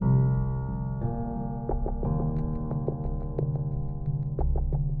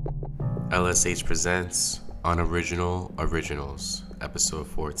LSH presents Unoriginal Originals, episode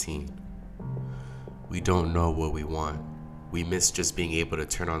 14. We don't know what we want. We miss just being able to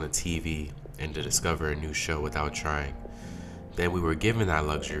turn on the TV and to discover a new show without trying. Then we were given that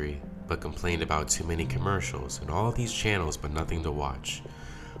luxury, but complained about too many commercials and all these channels but nothing to watch.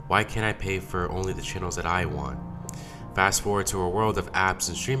 Why can't I pay for only the channels that I want? Fast forward to a world of apps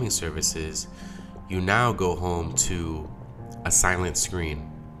and streaming services, you now go home to a silent screen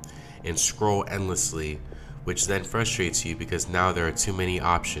and scroll endlessly, which then frustrates you because now there are too many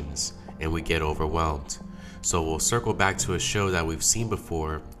options and we get overwhelmed. So we'll circle back to a show that we've seen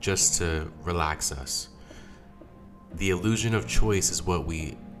before just to relax us. The illusion of choice is what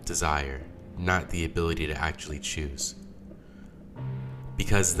we desire, not the ability to actually choose.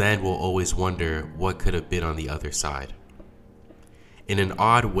 Because then we'll always wonder what could have been on the other side. In an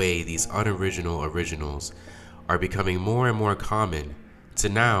odd way, these unoriginal originals are becoming more and more common to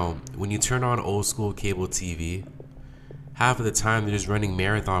now, when you turn on old school cable TV, half of the time they're just running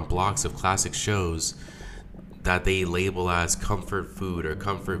marathon blocks of classic shows that they label as comfort food or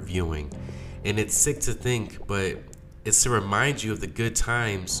comfort viewing. And it's sick to think, but it's to remind you of the good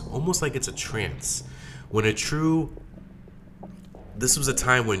times, almost like it's a trance. This was a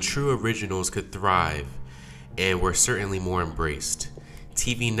time when true originals could thrive and were certainly more embraced.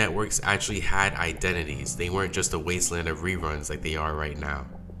 TV networks actually had identities. They weren't just a wasteland of reruns like they are right now.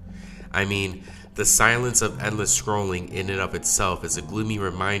 I mean, the silence of endless scrolling in and of itself is a gloomy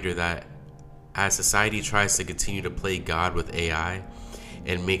reminder that as society tries to continue to play God with AI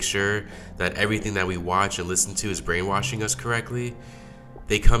and make sure that everything that we watch and listen to is brainwashing us correctly,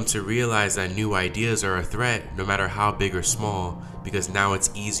 they come to realize that new ideas are a threat no matter how big or small, because now it's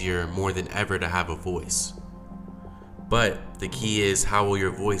easier more than ever to have a voice. But the key is, how will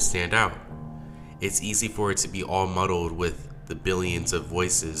your voice stand out? It's easy for it to be all muddled with the billions of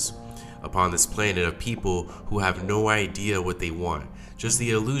voices upon this planet of people who have no idea what they want, just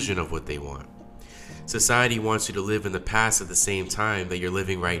the illusion of what they want. Society wants you to live in the past at the same time that you're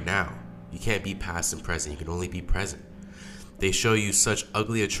living right now. You can't be past and present, you can only be present. They show you such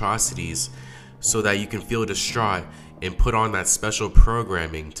ugly atrocities so that you can feel distraught and put on that special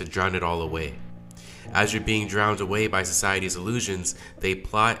programming to drown it all away. As you're being drowned away by society's illusions, they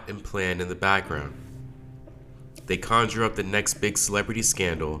plot and plan in the background. They conjure up the next big celebrity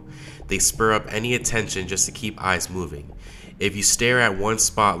scandal. They spur up any attention just to keep eyes moving. If you stare at one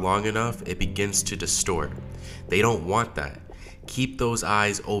spot long enough, it begins to distort. They don't want that. Keep those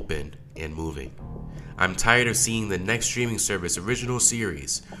eyes open and moving. I'm tired of seeing the next streaming service original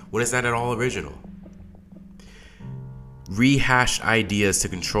series. When is that at all original? Rehashed ideas to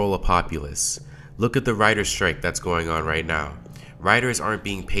control a populace. Look at the writer's strike that's going on right now. Writers aren't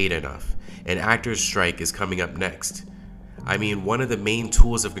being paid enough. An actor's strike is coming up next. I mean, one of the main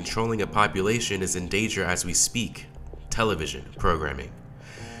tools of controlling a population is in danger as we speak. Television programming.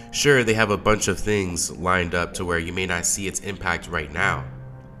 Sure, they have a bunch of things lined up to where you may not see its impact right now.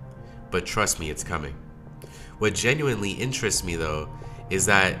 But trust me, it's coming. What genuinely interests me, though, is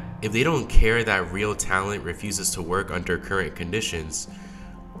that if they don't care that real talent refuses to work under current conditions,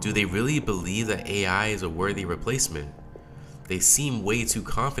 do they really believe that AI is a worthy replacement? They seem way too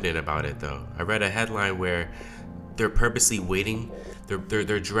confident about it, though. I read a headline where they're purposely waiting.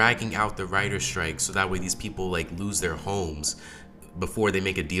 They're dragging out the writer's strike so that way these people lose their homes before they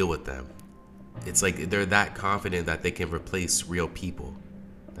make a deal with them. It's like they're that confident that they can replace real people.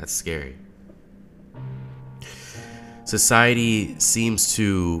 That's scary. Society seems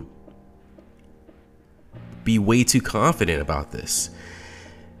to be way too confident about this.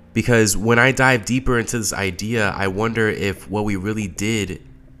 Because when I dive deeper into this idea, I wonder if what we really did,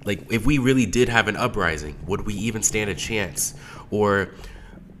 if we really did have an uprising, would we even stand a chance? Or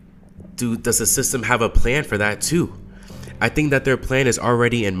does the system have a plan for that too? I think that their plan is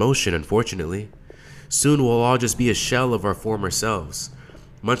already in motion, unfortunately. Soon we'll all just be a shell of our former selves.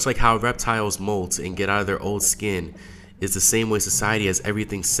 Much like how reptiles molt and get out of their old skin is the same way society has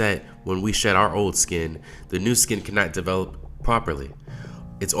everything set. When we shed our old skin, the new skin cannot develop properly.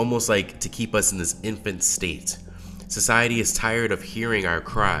 It's almost like to keep us in this infant state. Society is tired of hearing our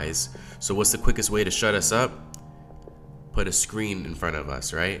cries, so what's the quickest way to shut us up? Put a screen in front of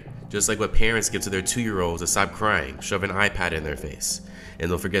us, right? Just like what parents give to their 2-year-olds to stop crying, shove an iPad in their face, and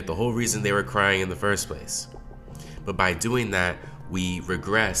they'll forget the whole reason they were crying in the first place. But by doing that, we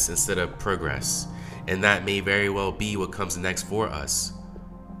regress instead of progress, and that may very well be what comes next for us.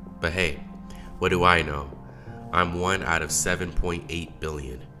 But hey, what do I know? I'm 1 out of 7.8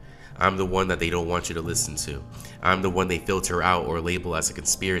 billion. I'm the one that they don't want you to listen to. I'm the one they filter out or label as a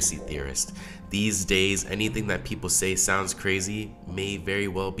conspiracy theorist. These days, anything that people say sounds crazy may very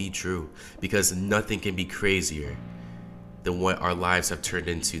well be true, because nothing can be crazier than what our lives have turned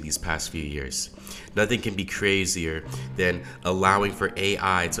into these past few years. Nothing can be crazier than allowing for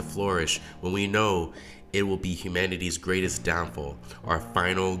AI to flourish when we know it will be humanity's greatest downfall, our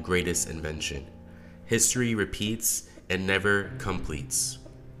final greatest invention. History repeats and never completes.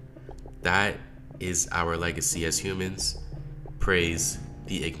 That is our legacy as humans. Praise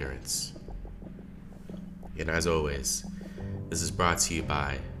the ignorance. And as always, this is brought to you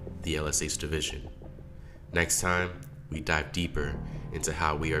by the LSH Division. Next time, we dive deeper into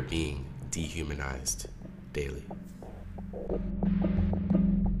how we are being dehumanized daily.